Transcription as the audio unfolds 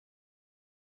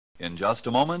In just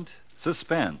a moment,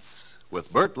 Suspense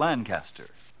with Burt Lancaster.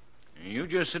 You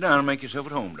just sit down and make yourself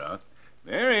at home, Doc.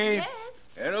 Mary. Yes?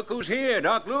 Hey, look who's here,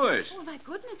 Doc Lewis. Oh, my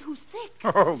goodness, who's sick?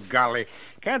 Oh, golly.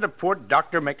 Can't a poor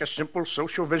doctor make a simple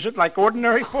social visit like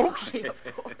ordinary folks?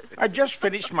 Of course. I just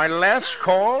finished my last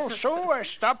call, so I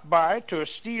stopped by to a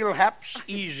Steel Haps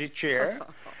easy chair,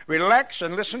 relax,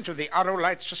 and listen to the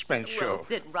Autolite Suspense show. Well,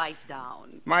 sit right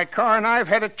down. My car and I have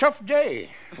had a tough day.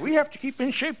 We have to keep in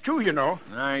shape, too, you know.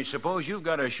 I suppose you've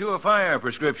got a surefire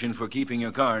prescription for keeping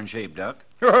your car in shape, Doc.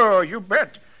 Oh, you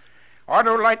bet.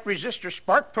 Autolite resistor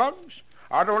spark plugs,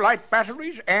 Autolite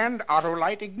batteries, and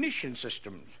Autolite ignition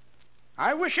systems.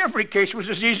 I wish every case was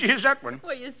as easy as that one.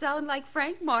 Well, you sound like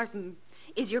Frank Martin.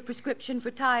 Is your prescription for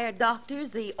tired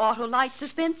doctors the Autolite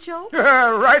Suspense show?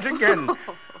 Right again.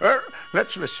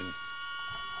 Let's listen.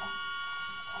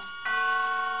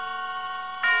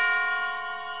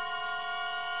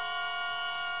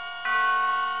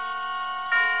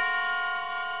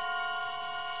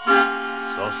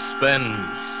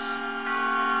 Suspense.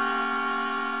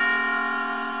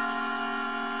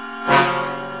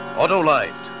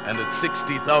 Autolite and its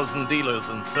 60,000 dealers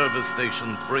and service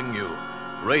stations bring you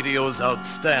radio's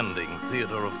outstanding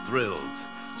theater of thrills.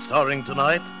 Starring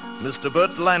tonight, Mr.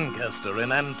 Burt Lancaster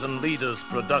in Anton Leader's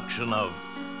production of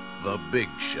The Big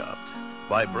Shot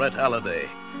by Brett Halliday.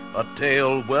 A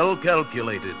tale well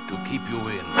calculated to keep you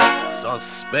in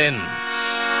suspense.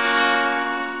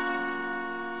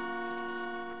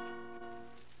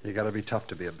 You gotta be tough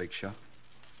to be a big shot.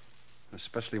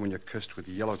 Especially when you're cursed with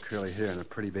yellow curly hair and a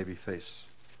pretty baby face.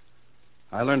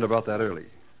 I learned about that early,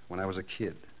 when I was a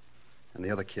kid, and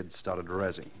the other kids started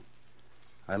razzing.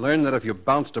 I learned that if you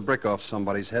bounced a brick off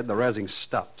somebody's head, the razzing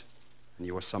stopped, and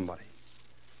you were somebody.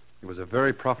 It was a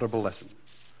very profitable lesson,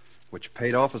 which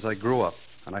paid off as I grew up,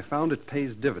 and I found it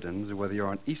pays dividends whether you're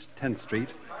on East 10th Street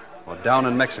or down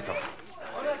in Mexico.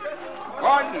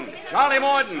 Morton, Charlie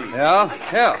Morton.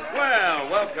 Yeah? Well,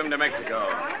 welcome to Mexico.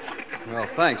 Well,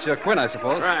 thanks. You're Quinn, I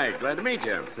suppose. Right, glad to meet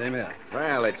you. Same here.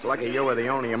 Well, it's lucky you were the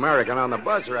only American on the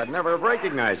bus, or I'd never have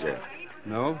recognized you.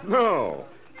 No? No.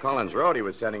 Collins wrote he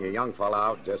was sending a young fellow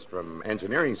out just from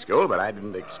engineering school, but I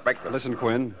didn't expect them. Listen,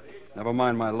 Quinn, never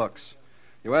mind my looks.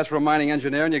 You asked for a mining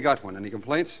engineer and you got one. Any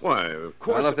complaints? Why, of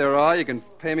course. Well, if there are, you can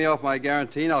pay me off my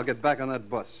guarantee and I'll get back on that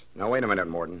bus. Now, wait a minute,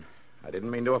 Morton. I didn't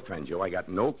mean to offend you. I got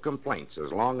no complaints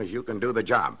as long as you can do the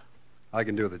job. I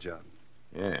can do the job.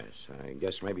 Yes, I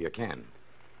guess maybe you can.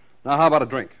 Now, how about a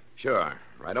drink? Sure.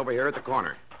 Right over here at the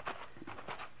corner.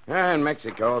 In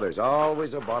Mexico, there's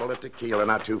always a bottle of tequila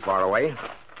not too far away.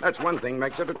 That's one thing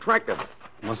makes it attractive.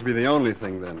 Must be the only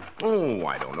thing, then. Oh,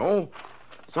 I don't know.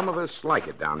 Some of us like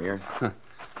it down here.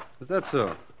 Is that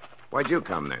so? Why'd you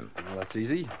come, then? Well, that's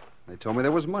easy. They told me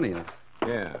there was money in it.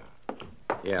 Yeah.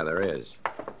 Yeah, there is.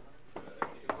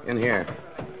 In here.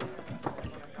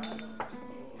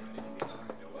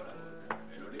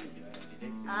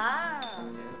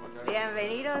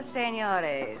 Bienvenidos,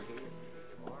 señores.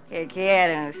 ¿Qué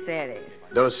quieren ustedes?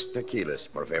 Dos tequilas,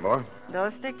 por favor.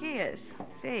 Dos tequilas.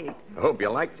 Sí. I hope you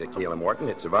like tequila, Morton.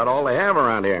 It's about all they have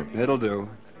around here. It'll do.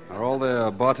 Are all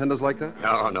the bartenders like that?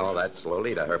 No, that's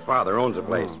Lolita. Her father owns the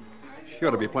place. She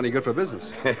ought to be plenty good for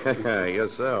business.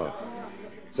 Yes, so.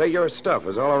 Say, your stuff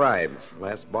is all arrived.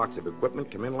 Last box of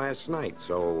equipment came in last night,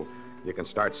 so you can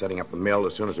start setting up the mill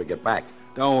as soon as we get back.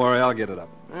 Don't worry, I'll get it up.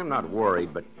 I'm not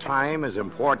worried, but time is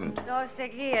important. Dos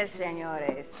tequilas,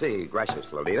 señores. Sí,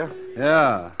 gracias, Lolita.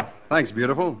 Yeah. Thanks,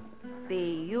 beautiful.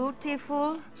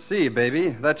 Beautiful See,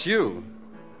 baby, that's you.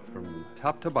 From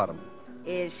top to bottom.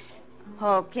 is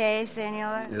okay,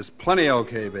 señor. Is plenty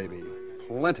okay, baby.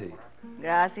 Plenty.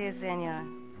 Gracias, señor.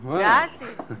 Well. Gracias.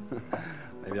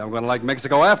 Maybe I'm going to like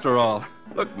Mexico after all.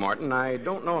 Look, Martin, I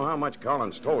don't know how much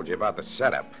Collins told you about the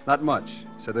setup. Not much.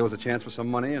 Said there was a chance for some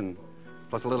money and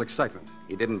plus a little excitement.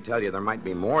 He didn't tell you there might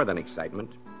be more than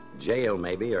excitement. Jail,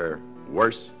 maybe, or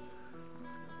worse.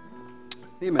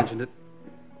 He mentioned it.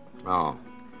 Oh.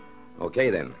 Okay,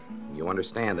 then. You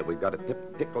understand that we've got a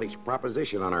ticklish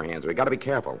proposition on our hands. We've got to be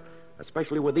careful,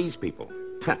 especially with these people.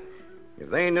 If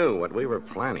they knew what we were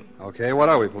planning. Okay, what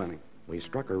are we planning? We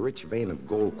struck a rich vein of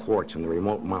gold quartz in the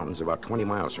remote mountains about 20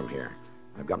 miles from here.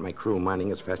 I've got my crew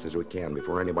mining as fast as we can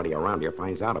before anybody around here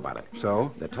finds out about it.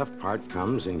 So? The tough part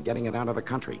comes in getting it out of the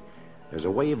country. There's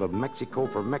a wave of Mexico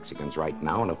for Mexicans right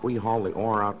now, and if we haul the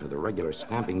ore out to the regular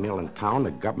stamping mill in town,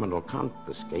 the government will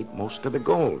confiscate most of the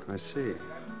gold. I see.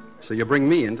 So you bring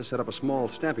me in to set up a small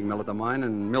stamping mill at the mine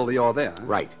and mill the ore there, huh?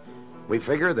 Right. We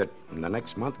figure that in the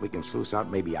next month we can sluice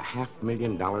out maybe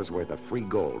 $500,000 worth of free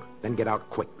gold, then get out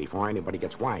quick before anybody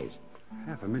gets wise.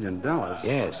 $500,000?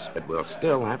 Yes, but we'll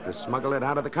still have to smuggle it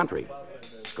out of the country.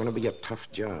 It's going to be a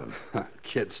tough job.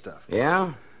 Kid stuff.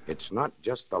 Yeah? It's not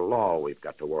just the law we've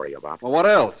got to worry about. Well, what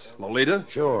else? Lolita?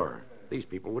 Sure. These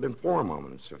people would inform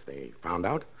on us if they found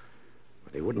out.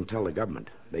 But they wouldn't tell the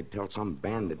government. They'd tell some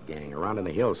bandit gang around in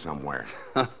the hills somewhere.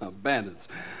 Bandits.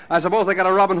 I suppose they got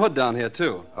a Robin Hood down here,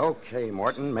 too. Okay,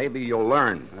 Morton, maybe you'll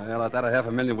learn. Well, at that,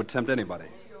 $500,000 would tempt anybody.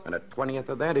 And a 20th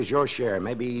of that is your share,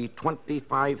 maybe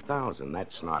 25,000.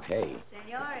 That's not hay.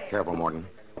 Señores. Careful, Morton.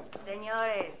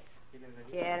 Señores.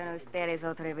 ¿Quieren ustedes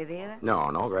otra bebida?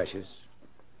 No, gracias.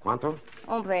 ¿Cuánto?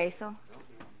 Un peso.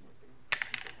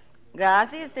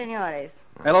 Gracias, señores.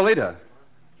 Hey, Lolita,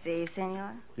 Sí,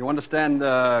 señor. you understand,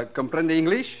 comprende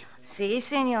English? Sí,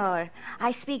 señor.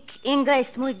 I speak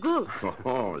English muy good.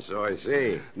 Oh, so I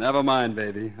see. Never mind,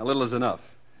 baby. A little is enough.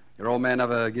 Your old man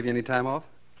ever give you any time off?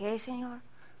 ¿Qué, señor?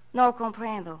 No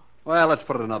comprendo. Well, let's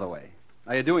put it another way.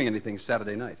 Are you doing anything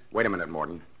Saturday night? Wait a minute,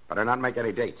 Morton. Better not make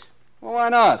any dates. Well, why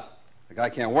not? The guy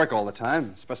can't work all the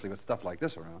time, especially with stuff like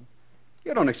this around.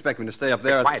 You don't expect me to stay up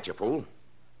there... Be quiet, you fool.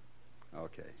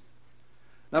 Okay.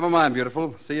 Never mind,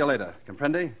 beautiful. See you later.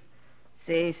 Comprende?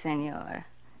 Sí, señor.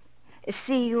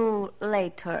 See you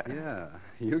later. Yeah,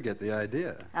 you get the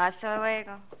idea. Hasta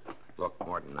luego. Look,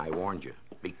 Morton, I warned you.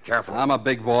 Be careful. I'm a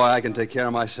big boy. I can take care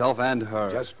of myself and her.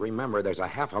 Just remember, there's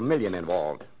 $500,000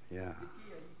 involved. Yeah,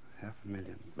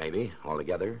 $500,000. Maybe,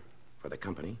 altogether, for the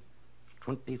company.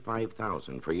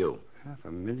 25,000 for you.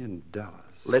 $500,000.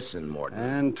 Listen, Morton.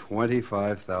 And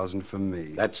 25,000 for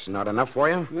me. That's not enough for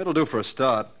you? It'll do for a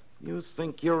start. You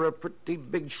think you're a pretty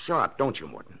big shot, don't you,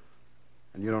 Morton?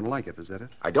 And you don't like it, is that it?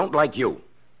 I don't like you.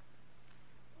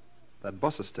 That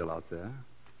bus is still out there.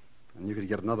 And you could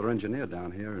get another engineer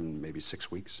down here in maybe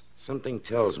 6 weeks. Something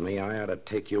tells me I ought to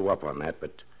take you up on that,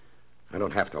 but I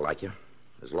don't have to like you.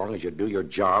 As long as you do your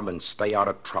job and stay out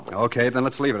of trouble. Okay, then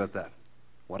let's leave it at that.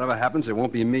 Whatever happens, it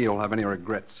won't be me who'll have any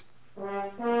regrets.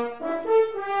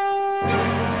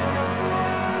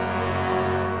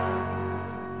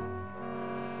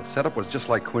 The setup was just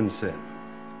like Quinn said,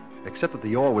 except that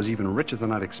the ore was even richer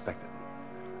than I'd expected.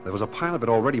 There was a pile of it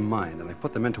already mined, and I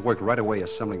put the men to work right away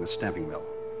assembling the stamping mill.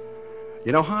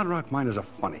 You know, hard rock miners are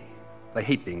funny. They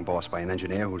hate being bossed by an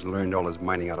engineer who's learned all his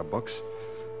mining out of books.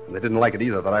 And they didn't like it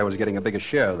either that I was getting a bigger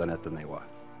share of the net than they were.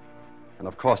 And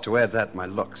of course, to add that, my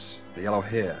looks, the yellow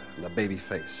hair, and the baby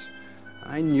face.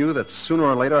 I knew that sooner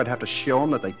or later I'd have to show them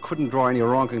that they couldn't draw any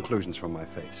wrong conclusions from my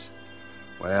face.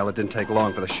 Well, it didn't take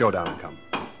long for the showdown to come.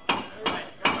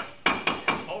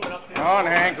 Come on,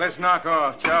 Hank, let's knock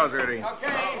off. Chow's ready.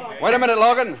 Wait a minute,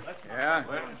 Logan. Yeah?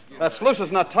 That sluice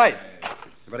is not tight.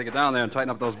 You better get down there and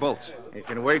tighten up those bolts. You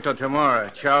can wait till tomorrow.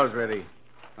 Chow's ready.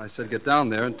 I said get down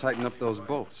there and tighten up those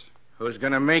bolts. Who's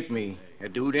gonna make me? A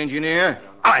dude engineer?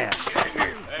 I am.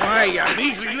 Why, you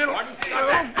measly little...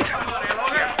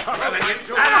 Tougher than you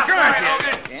do.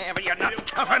 Yeah, but you're not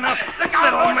tough enough,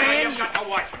 little man.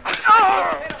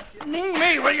 Knee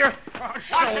me, will you? I'll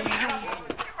show you.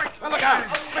 Well, look out.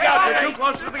 Look out. You're too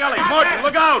close to the gully. Morton,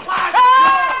 look out.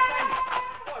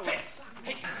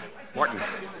 Morton,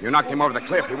 you knocked him over the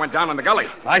cliff. He went down in the gully.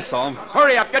 I saw him.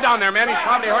 Hurry up. Get down there, man. He's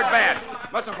probably hurt bad.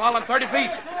 Must have fallen 30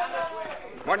 feet.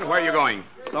 Morton, where are you going?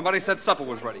 Somebody said supper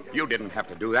was ready. You didn't have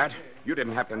to do that. You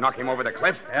didn't have to knock him over the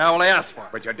cliff. Yeah, well, they asked for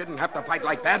it. But you didn't have to fight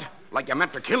like that? Like you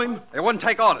meant to kill him? They wouldn't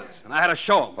take orders, and I had to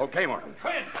show them. Okay, Morton.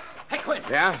 Quinn! Hey, Quinn!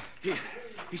 Yeah?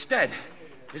 He's dead.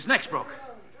 His neck's broke.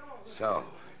 So,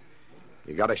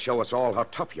 you gotta show us all how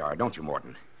tough you are, don't you,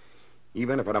 Morton?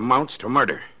 Even if it amounts to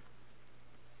murder.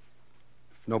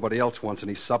 If nobody else wants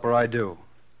any supper, I do.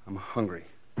 I'm hungry.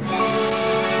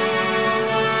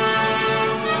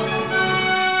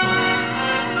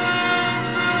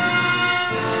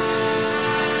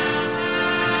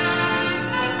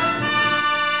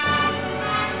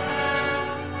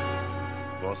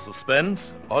 For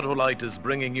Suspense, Autolite is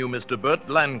bringing you Mr. Burt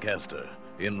Lancaster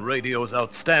in radio's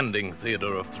outstanding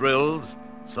theater of thrills,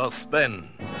 Suspense.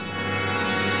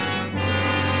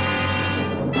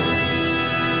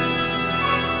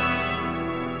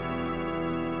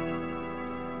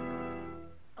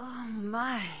 Oh,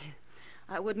 my.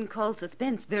 I wouldn't call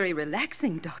Suspense very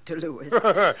relaxing, Dr. Lewis.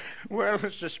 Well,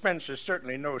 suspense is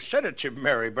certainly no sedative,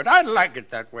 Mary, but I like it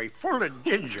that way, full of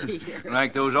ginger.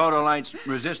 Like those Autolite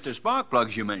resistor spark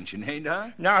plugs you mentioned, hey,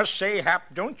 Doc? Now, say,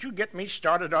 Hap, don't you get me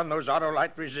started on those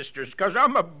Autolite resistors, because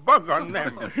I'm a bug on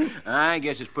them. I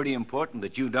guess it's pretty important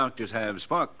that you doctors have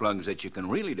spark plugs that you can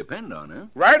really depend on, huh?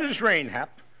 Right as rain,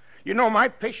 Hap. You know, my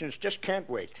patients just can't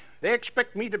wait. They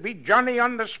expect me to be Johnny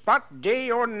on the spot, day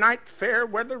or night, fair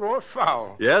weather or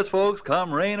foul. Yes, folks,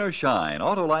 come rain or shine,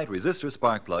 Autolite resistor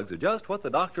spark plugs are just what the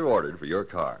doctor ordered for your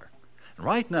car.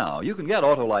 Right now, you can get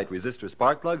Autolite resistor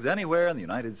spark plugs anywhere in the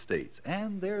United States,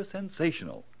 and they're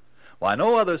sensational. Why,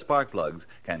 no other spark plugs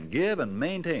can give and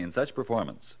maintain such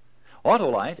performance.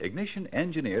 Autolite ignition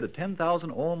engineered a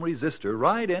 10,000 ohm resistor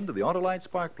right into the Autolite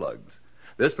spark plugs.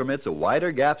 This permits a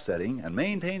wider gap setting and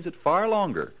maintains it far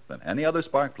longer than any other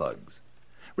spark plugs.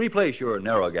 Replace your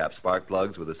narrow gap spark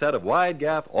plugs with a set of wide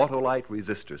gap Autolite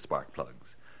resistor spark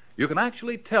plugs. You can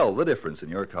actually tell the difference in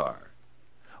your car.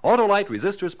 Autolite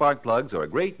resistor spark plugs are a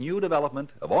great new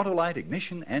development of Autolite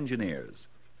ignition engineers.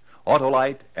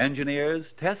 Autolite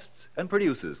engineers, tests, and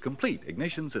produces complete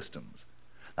ignition systems.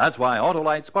 That's why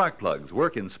Autolite spark plugs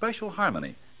work in special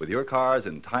harmony with your car's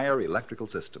entire electrical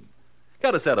system.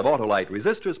 Get a set of Autolite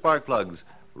resistor spark plugs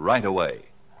right away.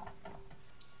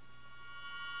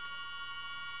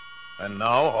 And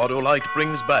now Autolite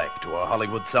brings back to our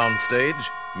Hollywood soundstage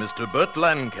Mr. Burt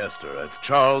Lancaster as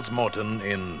Charles Morton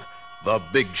in The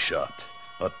Big Shot,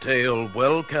 a tale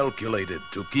well calculated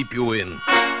to keep you in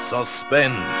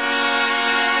suspense.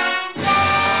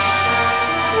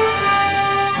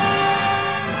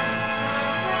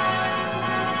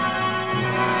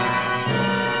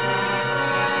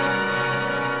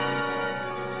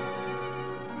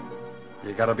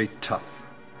 You gotta be tough.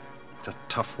 It's a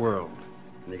tough world,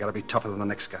 and you gotta be tougher than the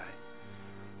next guy.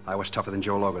 I was tougher than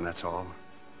Joe Logan, that's all.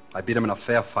 I beat him in a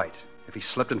fair fight. If he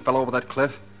slipped and fell over that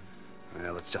cliff,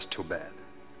 well, it's just too bad.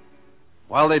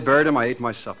 While they buried him, I ate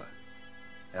my supper.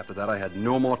 After that, I had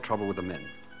no more trouble with the men.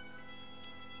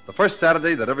 The first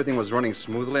Saturday that everything was running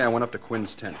smoothly, I went up to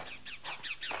Quinn's tent.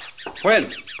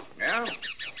 Quinn! Yeah?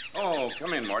 Oh,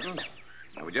 come in, Morton.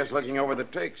 I was just looking over the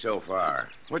take so far.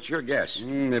 What's your guess?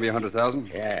 Maybe 100,000.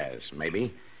 Yes,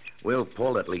 maybe. We'll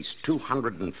pull at least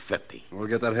 250. We'll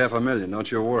get that $500,000, don't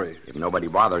you worry. If nobody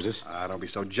bothers us. Don't be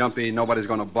so jumpy. Nobody's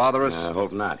going to bother us. I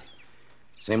hope not.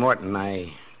 Say, Morton,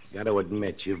 I got to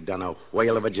admit you've done a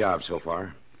whale of a job so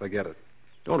far. Forget it.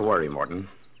 Don't worry, Morton.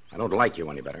 I don't like you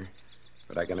any better.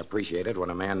 But I can appreciate it when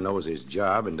a man knows his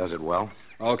job and does it well.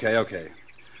 Okay.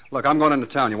 Look, I'm going into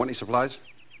town. You want any supplies?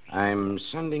 I'm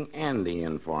sending Andy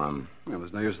in for him. Well,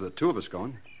 there's no use of the two of us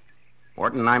going.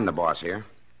 Morton, I'm the boss here.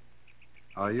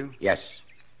 Are you? Yes.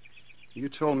 You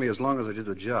told me as long as I did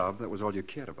the job, that was all you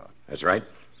cared about. That's right.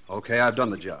 Okay, I've done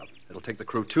the job. It'll take the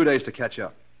crew 2 days to catch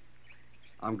up.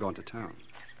 I'm going to town.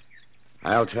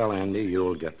 I'll tell Andy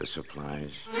you'll get the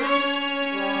supplies.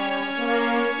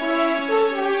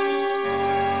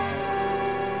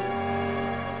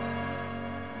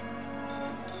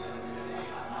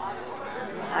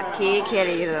 Aquí,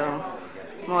 querido.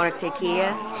 More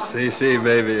tequila? Si,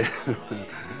 baby.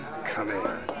 Come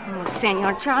here. Oh,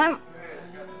 Senor Charm.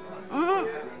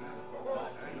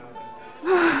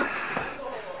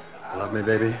 Love me,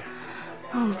 baby?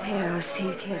 Oh, pero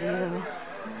sí, querido.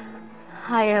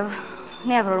 I have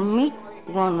never met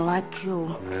one like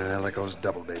you. Yeah, that goes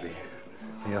double, baby.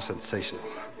 You're sensational.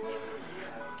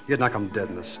 You'd knock 'em dead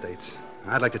in the States.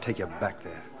 I'd like to take you back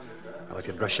there. I'd like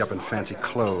to dress you up in fancy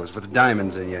clothes with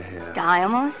diamonds in your hair.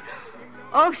 Diamonds?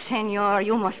 Oh, senor,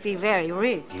 you must be very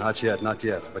rich. Not yet.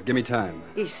 But give me time.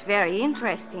 It's very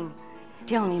interesting.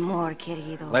 Tell me more,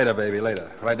 querido. Later, baby,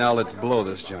 later. Right now, let's blow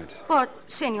this joint. But,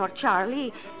 Senor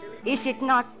Charlie, is it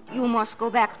not you must go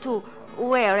back to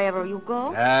wherever you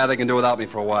go? They can do without me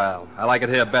for a while. I like it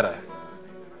here better.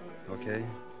 Okay?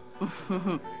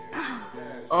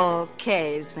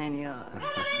 Okay, senor.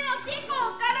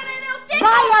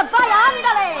 Vaya,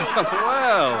 ándale!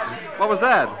 Well, what was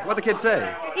that? What'd the kid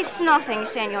say? It's nothing,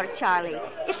 Senor Charlie.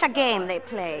 It's a game they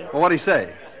play. Well, what'd he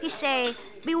say? He say,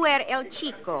 beware El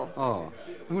Chico. Oh,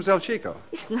 who's El Chico?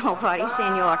 It's nobody,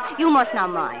 senor. You must not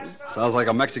mind. Sounds like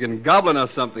a Mexican goblin or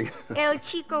something. El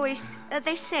Chico is,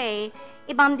 they say,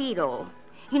 a bandido.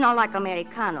 He not like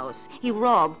Americanos. He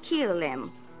rob, kill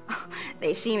them.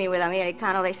 They see me with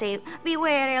Americano, they say,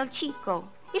 beware El Chico.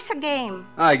 It's a game.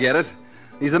 I get it.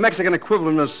 He's the Mexican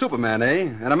equivalent of Superman, eh?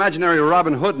 An imaginary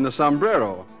Robin Hood in a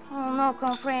sombrero. Oh, no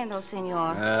comprendo,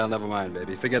 senor. Well, never mind,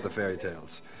 baby. Forget the fairy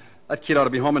tales. That kid ought to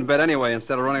be home in bed anyway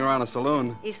instead of running around a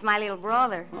saloon. He's my little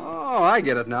brother. Oh, I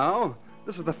get it now.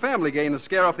 This is the family game to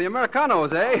scare off the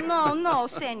Americanos, eh? No,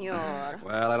 senor.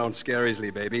 Well, I don't scare easily,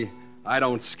 baby. I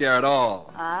don't scare at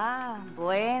all. Ah,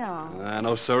 bueno.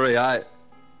 No, sorry,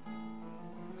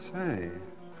 Say,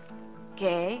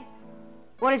 ¿Qué?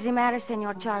 What is the matter,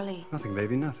 Senor Charlie? nothing,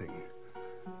 baby, nothing.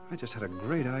 I just had a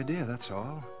great idea, that's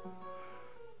all.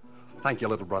 Thank your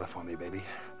little brother for me, baby.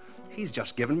 He's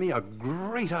just given me a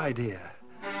great idea.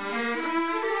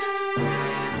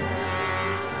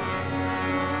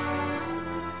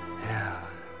 Yeah,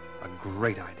 a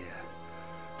great idea.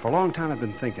 For a long time I've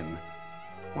been thinking,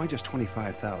 why just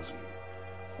 25,000?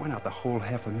 Why not the whole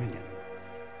 $500,000?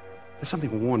 There's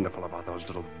something wonderful about those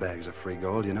little bags of free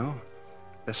gold, you know?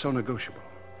 They're so negotiable.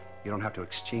 You don't have to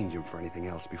exchange them for anything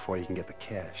else before you can get the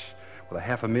cash. With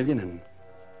 $500,000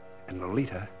 and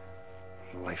Lolita,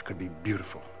 life could be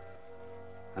beautiful.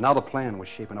 And now the plan was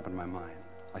shaping up in my mind.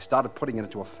 I started putting it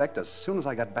into effect as soon as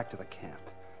I got back to the camp.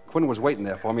 Quinn was waiting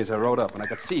there for me as I rode up, and I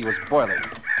could see he was boiling.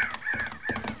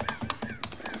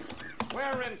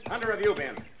 Where in thunder have you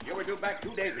been? You were due back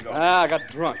 2 days ago. I got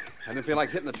drunk. I didn't feel like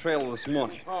hitting the trail this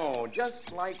morning. Oh,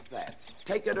 just like that.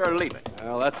 Take it or leave it.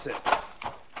 Well, that's it.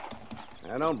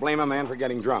 I don't blame a man for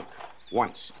getting drunk.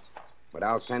 Once. But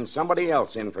I'll send somebody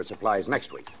else in for supplies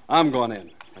next week. I'm going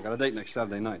in. I got a date next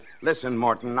Saturday night. Listen,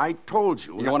 Morton, I told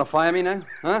you. You want to fire me now?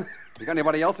 Huh? You got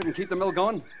anybody else that can keep the mill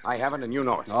going? I haven't, and you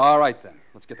know it. All right, then.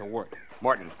 Let's get to work.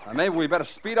 Morton. Maybe we better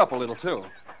speed up a little, too.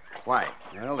 Why?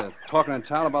 Well, they're talking in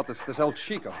town about this El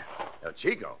Chico. El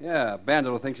Chico? Yeah, a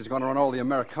bandit who thinks he's going to run all the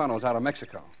Americanos out of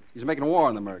Mexico. He's making war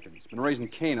on the Americans. He's been raising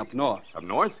Cain up north. Up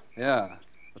north? Yeah.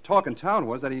 The talk in town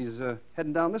was that he's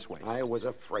heading down this way. I was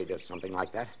afraid of something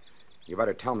like that. You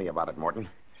better tell me about it, Morton.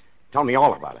 Tell me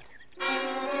all about it.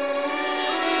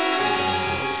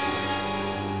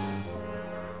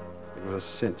 It was a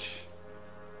cinch.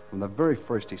 From the very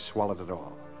first, he swallowed it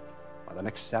all. By the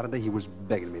next Saturday, he was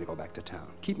begging me to go back to town.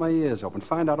 Keep my ears open,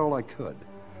 find out all I could.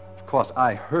 Of course,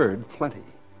 I heard plenty.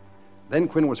 Then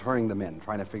Quinn was hurrying the men,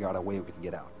 trying to figure out a way we could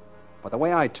get out. But the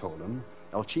way I told him,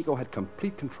 El Chico had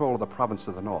complete control of the province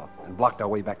to the north and blocked our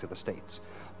way back to the States.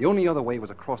 The only other way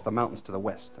was across the mountains to the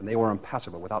west, and they were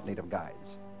impassable without native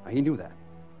guides. Now, he knew that,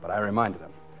 but I reminded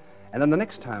him. And then the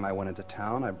next time I went into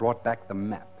town, I brought back the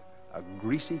map. A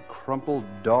greasy, crumpled,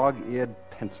 dog-eared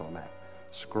pencil map,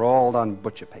 scrawled on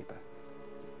butcher paper.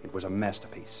 It was a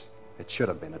masterpiece. It should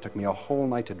have been. It took me a whole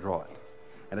night to draw it.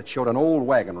 And it showed an old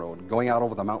wagon road going out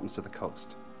over the mountains to the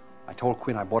coast. I told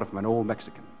Quinn I bought it from an old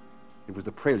Mexican. It was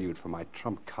the prelude for my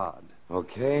trump card.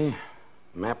 Okay.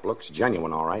 Map looks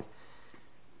genuine, all right.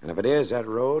 And if it is, that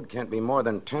road can't be more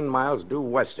than 10 miles due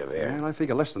west of here. Well, I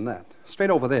figure less than that. Straight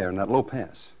over there in that low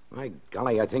pass. My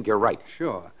golly, I think you're right.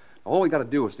 Sure. All we got to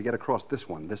do is to get across this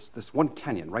one, this one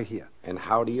canyon right here. And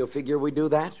how do you figure we do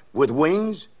that? With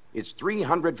wings? It's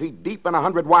 300 feet deep and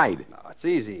 100 wide. No, it's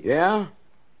easy. Yeah?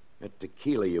 That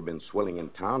tequila you've been swilling in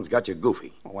town's got you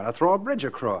goofy. Well, why not throw a bridge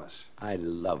across? I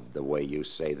love the way you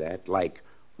say that. Like,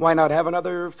 why not have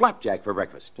another flapjack for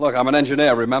breakfast? Look, I'm an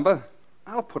engineer, remember?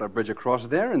 I'll put a bridge across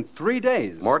there in 3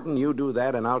 days. Morton, you do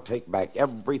that, and I'll take back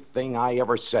everything I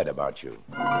ever said about you.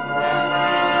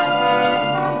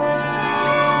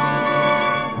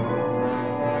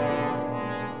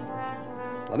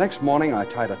 The next morning, I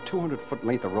tied a 200-foot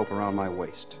length of rope around my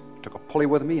waist, took a pulley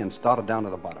with me, and started down to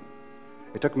the bottom.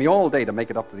 It took me all day to make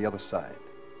it up to the other side.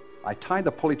 I tied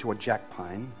the pulley to a jack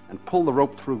pine and pulled the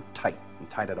rope through tight and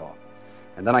tied it off.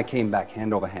 And then I came back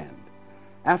hand over hand.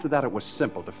 After that, it was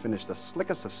simple to finish the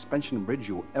slickest suspension bridge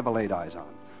you ever laid eyes on.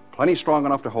 Plenty strong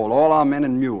enough to hold all our men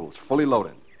and mules, fully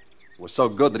loaded. It was so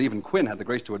good that even Quinn had the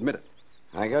grace to admit it.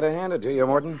 I gotta hand it to you,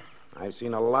 Morton. I've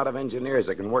seen a lot of engineers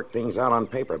that can work things out on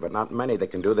paper, but not many that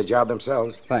can do the job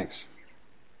themselves. Thanks.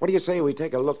 What do you say we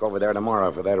take a look over there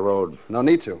tomorrow for that road? No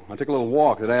need to. I took a little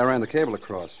walk the day I ran the cable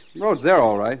across. The road's there,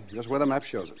 all right, just where the map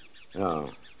shows it. Oh.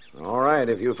 All right,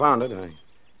 if you found it, I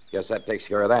guess that takes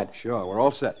care of that. Sure, we're all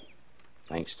set.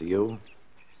 Thanks to you.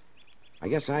 I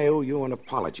guess I owe you an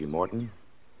apology, Morton.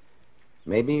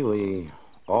 Maybe we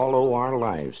all owe our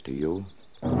lives to you.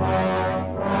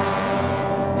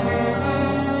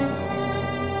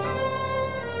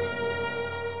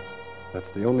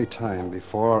 That's the only time,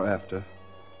 before or after,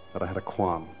 that I had a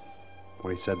qualm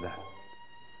when he said that.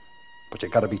 But you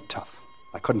gotta be tough.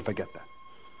 I couldn't forget that.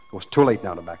 It was too late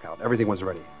now to back out. Everything was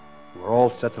ready. We were all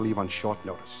set to leave on short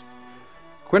notice.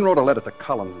 Quinn wrote a letter to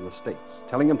Collins in the States,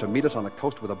 telling him to meet us on the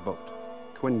coast with a boat.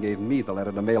 Quinn gave me the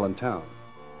letter to mail in town.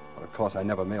 But of course, I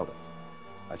never mailed it.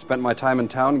 I spent my time in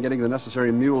town getting the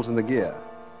necessary mules and the gear.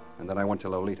 And then I went to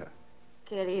Lolita.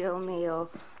 Querido mío,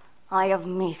 I have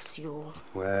missed you.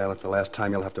 Well, it's the last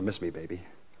time you'll have to miss me, baby.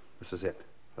 This is it.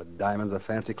 The diamonds, the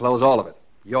fancy clothes, all of it.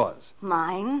 Yours.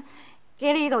 Mine?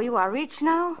 Querido, you are rich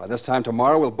now? By this time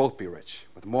tomorrow, we'll both be rich.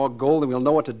 With more gold than we'll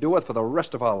know what to do with for the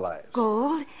rest of our lives.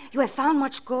 Gold? You have found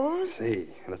much gold? See,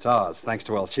 and it's ours, thanks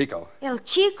to El Chico. El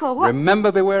Chico? What?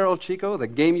 Remember Beware El Chico, the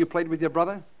game you played with your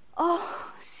brother?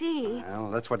 Oh, see.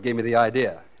 Well, that's what gave me the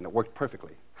idea, and it worked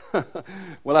perfectly.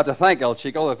 We'll have to thank El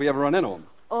Chico if we ever run into him.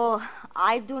 Oh,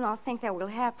 I do not think that will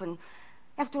happen.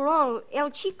 After all, El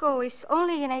Chico is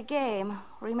only in a game,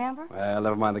 remember? Well,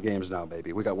 never mind the games now,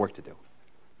 baby. We got work to do.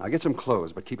 Now, get some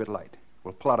clothes, but keep it light.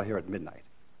 We'll pull out of here at midnight.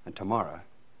 And tomorrow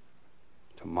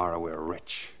we're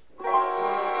rich.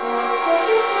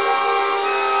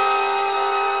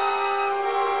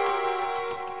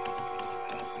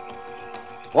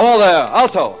 Whoa there,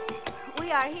 alto. We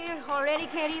are here already,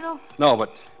 querido. No,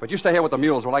 but you stay here with the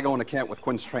mules while I go into camp with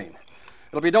Quinn's train.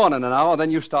 It'll be dawn in an hour, then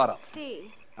you start up.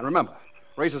 Si. And remember,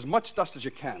 raise as much dust as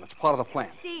you can. It's part of the plan.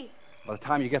 Si. By the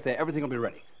time you get there, everything will be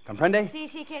ready. Comprende?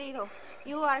 Si, querido.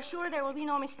 You are sure there will be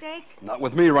no mistake? Not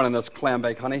with me running this clam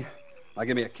bake, honey. Now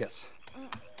give me a kiss.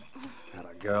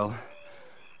 Atta girl.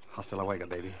 Hasta luego,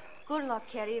 baby. Good luck,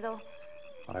 querido.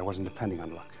 But I wasn't depending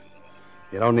on luck.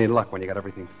 You don't need luck when you got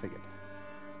everything figured.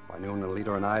 By noon, the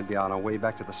leader and I'd be on our way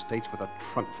back to the States with a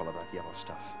trunk full of that yellow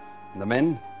stuff. And the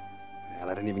men? Well,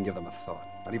 I didn't even give them a thought.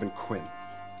 Not even Quinn.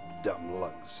 Dumb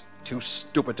lugs. Too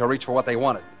stupid to reach for what they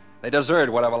wanted. They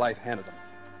deserved whatever life handed them.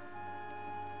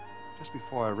 Just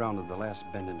before I rounded the last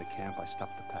bend into camp, I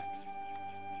stopped the pack.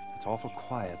 It's awful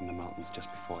quiet in the mountains just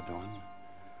before dawn.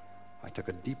 I took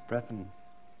a deep breath and...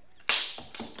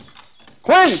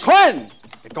 Quinn!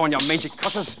 Get going, you mangy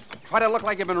cusses. Try to look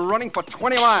like you've been running for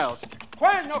 20 miles.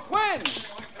 Quinn!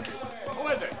 Who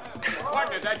is it?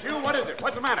 Martin, is that you? What is it?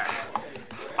 What's the matter?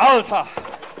 Alta!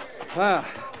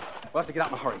 We'll have to get out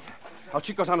in a hurry. El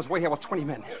Chico's on his way here with 20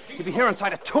 men. He'll be here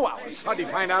inside of 2 hours. How'd he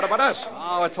find out about us?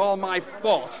 Oh, it's all my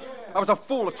fault. I was a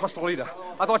fool to trust the leader.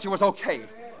 I thought she was okay.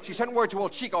 She sent word to El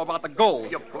Chico about the gold.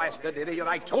 You blasted idiot.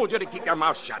 I told you to keep your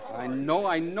mouth shut. I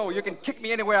know. You can kick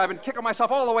me anywhere. I've been kicking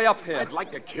myself all the way up here. I'd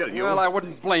like to kill you. Well, I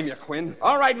wouldn't blame you, Quinn.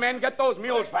 All right, men, get those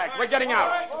mules packed. We're getting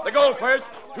out. The gold first.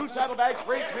 2 saddlebags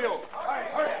for each mule. All right,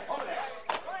 hurry. Over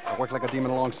there. I worked like a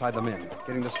demon alongside the men,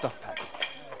 getting the stuff packed.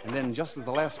 And then, just as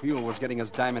the last mule was getting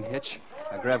his diamond hitch,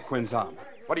 I grabbed Quinn's arm.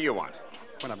 What do you want?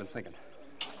 Quinn, I've been thinking.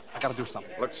 I gotta do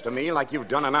something. Looks to me like you've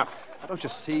done enough. Don't you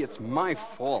see? It's my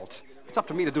fault. It's up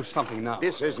to me to do something now.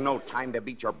 This is no time to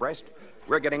beat your breast.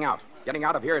 We're getting out. Getting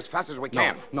out of here as fast as we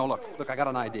can. No, look, I got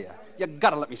an idea. You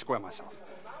gotta let me square myself.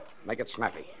 Make it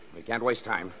snappy. We can't waste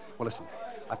time. Well, listen,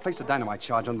 I placed a dynamite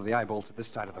charge under the eye bolts at this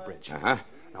side of the bridge. Uh-huh.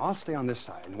 Now, I'll stay on this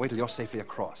side and wait till you're safely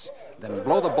across. Then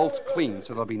blow the bolts clean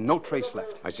so there'll be no trace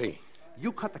left. I see.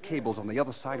 You cut the cables on the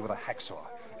other side with a hacksaw,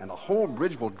 and the whole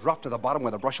bridge will drop to the bottom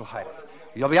where the brush will hide it.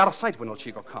 You'll be out of sight when El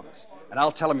Chico comes, and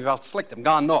I'll tell him you've outslicked him,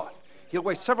 gone north. He'll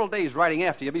waste several days riding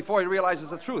after you before he realizes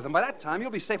the truth, and by that time,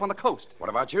 you'll be safe on the coast. What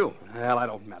about you? Well, I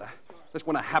don't matter. This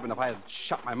wouldn't have happened if I had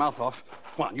shut my mouth off.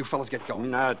 Come on, you fellas get going.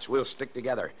 Nuts, we'll stick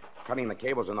together. Cutting the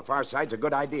cables on the far side's a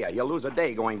good idea. He'll lose a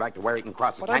day going back to where he can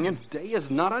cross the canyon. A day is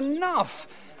not enough.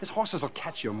 His horses will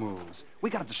catch your moves. We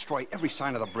gotta destroy every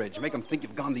sign of the bridge, make them think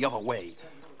you've gone the other way.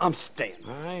 I'm staying.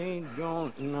 I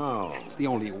don't know. It's the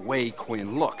only way,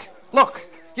 Quinn. Look.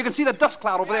 You can see the dust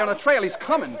cloud over there on the trail. He's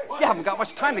coming. You haven't got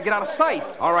much time to get out of sight.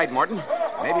 All right, Morton.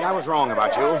 Maybe I was wrong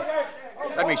about you.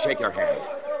 Let me shake your hand.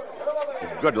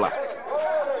 Good luck.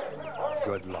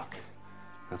 Good luck.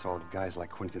 That's all guys like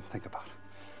Quinn can think about.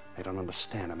 They don't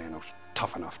understand a man who's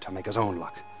tough enough to make his own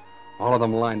luck. All of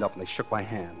them lined up and they shook my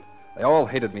hand. They all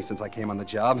hated me since I came on the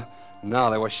job. Now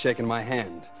they were shaking my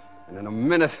hand. And in a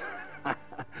minute, the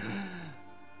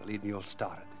lead mule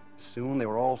started. Soon they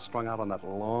were all strung out on that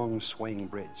long, swaying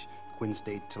bridge. Quinn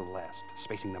stayed till last,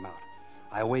 spacing them out.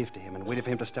 I waved to him and waited for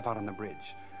him to step out on the bridge.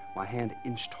 My hand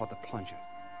inched toward the plunger.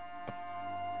 But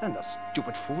then the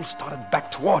stupid fool started back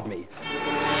toward me.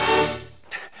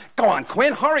 Go on,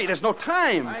 Quinn, hurry, there's no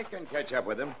time. I can catch up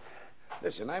with him.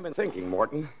 Listen, I've been thinking,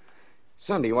 Morton.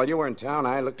 Sunday, while you were in town,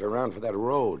 I looked around for that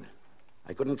road.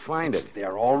 I couldn't find it.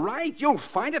 They're all right. You'll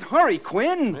find it. Hurry,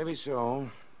 Quinn. Maybe so,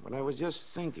 but I was just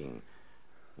thinking.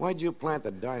 Why'd you plant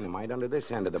the dynamite under this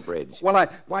end of the bridge? Well,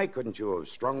 Why couldn't you have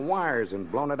strung wires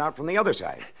and blown it out from the other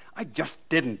side? I just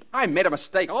didn't. I made a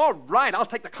mistake. All right, I'll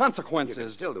take the You consequences. can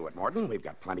still do it, Morton. We've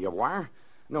got plenty of wire.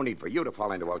 No need for you to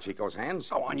fall into El Chico's hands.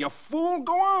 Go on, you fool.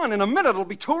 Go on. In a minute, it'll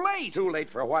be too late. Too late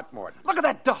for what, Morton? Look at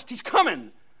that dust. He's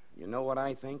coming. You know what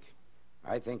I think?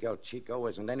 I think El Chico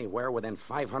isn't anywhere within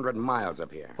 500 miles of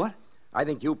here. What? I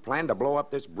think you planned to blow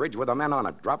up this bridge with the men on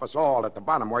it. Drop us all at the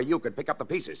bottom where you could pick up the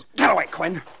pieces. Get away,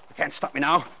 Quinn. You can't stop me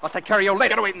now. I'll take care of you later.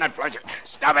 Get away from that plunger.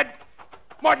 Stop it.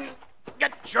 Morton,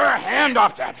 get your hand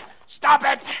off that. Stop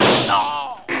it.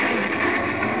 No!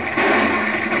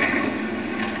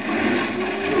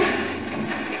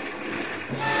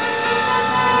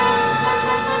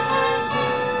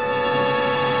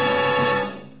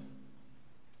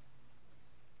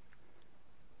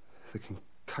 The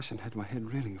concussion had my head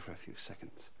reeling for a few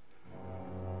seconds.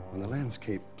 When the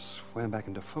landscape swam back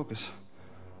into focus,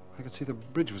 I could see the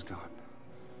bridge was gone.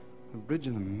 The bridge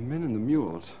and the men and the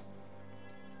mules.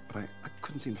 But I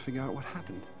couldn't seem to figure out what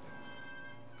happened.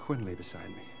 Quinn lay beside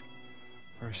me,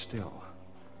 very still.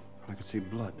 I could see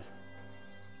blood.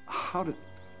 How did...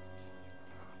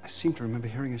 I seem to remember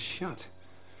hearing a shot.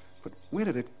 But where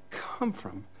did it come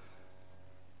from?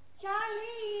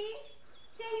 Charlie!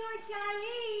 Say,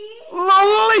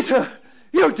 Walter,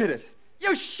 you did it.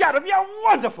 You shot him. You're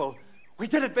wonderful. We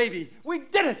did it, baby. We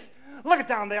did it. Look it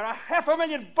down there.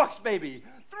 $500,000, baby.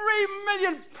 3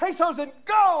 million pesos in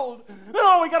gold. And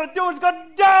all we got to do is go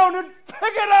down and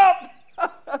pick it up.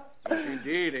 Yes,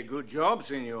 indeed. A good job,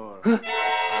 senor. I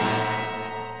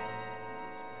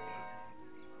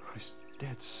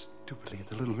stared stupidly at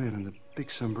the little man in the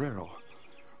big sombrero,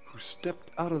 who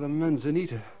stepped out of the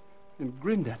manzanita and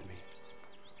grinned at me.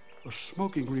 A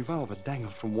smoking revolver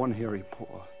dangled from one hairy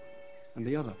paw, and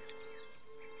the other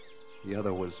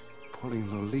was pulling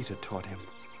Lolita toward him.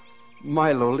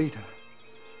 My Lolita.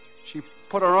 She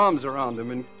put her arms around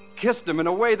him and kissed him in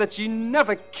a way that she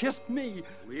never kissed me.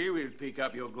 We will pick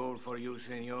up your gold for you,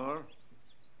 senor.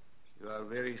 You are a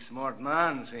very smart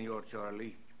man, Senor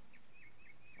Charlie.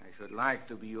 I should like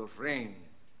to be your friend.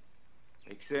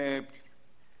 Except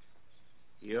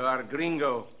you are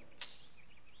gringo.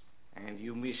 And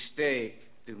you mistake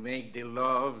to make the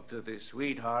love to the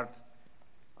sweetheart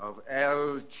of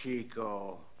El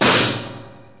Chico.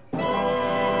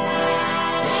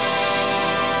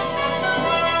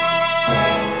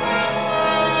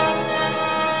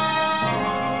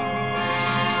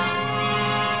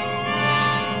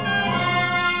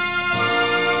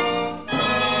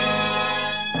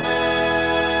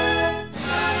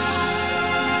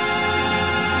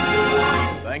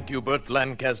 Thank you, Burt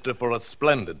Lancaster, for a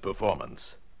splendid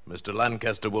performance. Mr.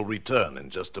 Lancaster will return in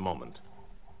just a moment.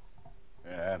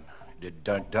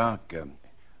 Doc,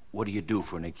 what do you do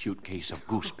for an acute case of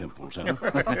goose pimples, huh?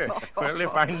 Well,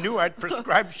 if I knew, I'd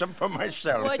prescribe some for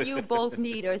myself. What you both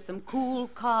need are some cool,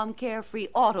 calm, carefree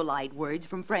Autolite words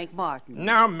from Frank Martin.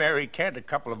 Now, Mary, can't a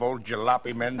couple of old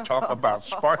jalopy men talk about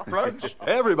spark plugs?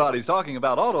 Everybody's talking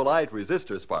about Autolite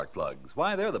resistor spark plugs.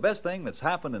 Why, they're the best thing that's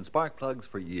happened in spark plugs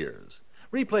for years.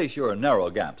 Replace your narrow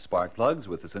gap spark plugs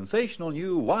with the sensational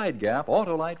new wide gap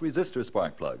Autolite resistor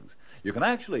spark plugs. You can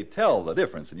actually tell the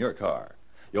difference in your car.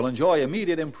 You'll enjoy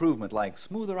immediate improvement like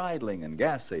smoother idling and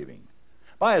gas saving.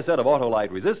 Buy a set of Autolite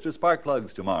resistor spark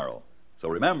plugs tomorrow. So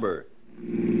remember,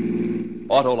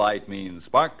 Autolite means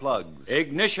spark plugs.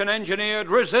 Ignition-engineered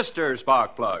resistor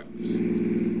spark plugs.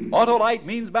 Autolite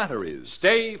means batteries.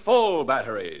 Stay full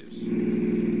batteries.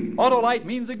 Autolite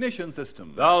means ignition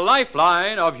system. The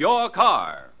lifeline of your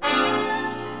car.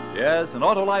 Yes, and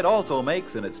Autolite also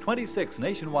makes in its 26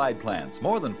 nationwide plants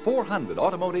more than 400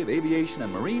 automotive, aviation,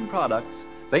 and marine products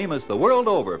famous the world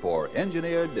over for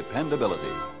engineered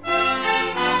dependability.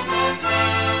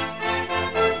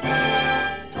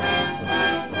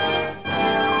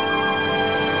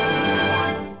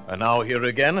 And now here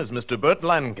again is Mr. Burt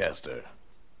Lancaster.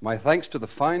 My thanks to the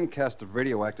fine cast of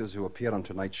radio actors who appeared on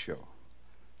tonight's show.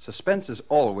 Suspense is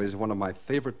always one of my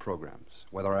favorite programs,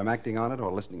 whether I'm acting on it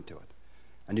or listening to it.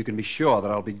 And you can be sure that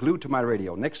I'll be glued to my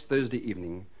radio next Thursday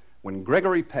evening when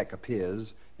Gregory Peck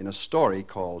appears in a story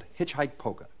called Hitchhike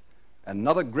Poker,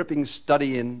 another gripping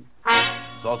study in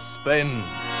Suspense.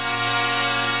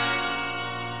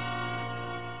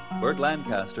 Burt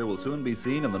Lancaster will soon be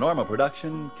seen in the Norma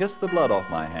production Kiss the Blood Off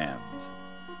My Hands.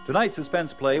 Tonight's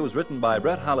suspense play was written by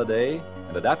Brett Halliday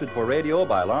and adapted for radio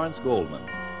by Lawrence Goldman,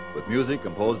 with music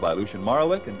composed by Lucien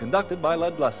Morawick and conducted by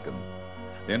Lud Gluskin.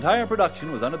 The entire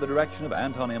production was under the direction of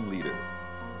Anton M. Leader.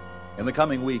 In the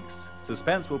coming weeks,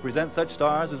 Suspense will present such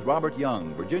stars as Robert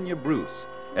Young, Virginia Bruce,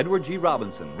 Edward G.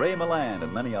 Robinson, Ray Milland,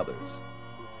 and many others.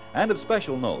 And of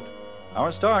special note,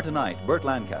 our star tonight, Burt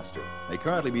Lancaster, may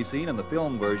currently be seen in the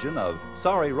film version of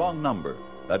Sorry, Wrong Number,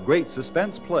 that great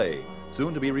suspense play,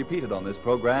 soon to be repeated on this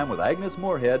program with Agnes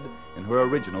Moorehead in her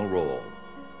original role.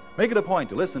 Make it a point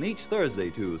to listen each Thursday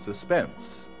to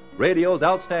Suspense, radio's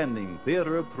outstanding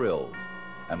theater of thrills.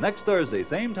 And next Thursday,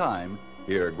 same time,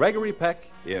 hear Gregory Peck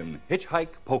in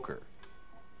Hitchhike Poker.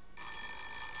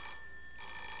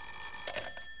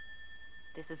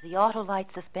 This is the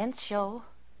Autolite Suspense Show.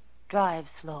 Drive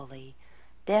slowly.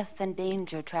 Death and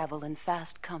danger travel in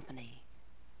fast company.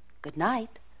 Good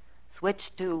night.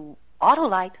 Switch to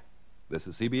Autolite. This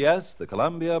is CBS, the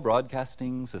Columbia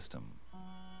Broadcasting System.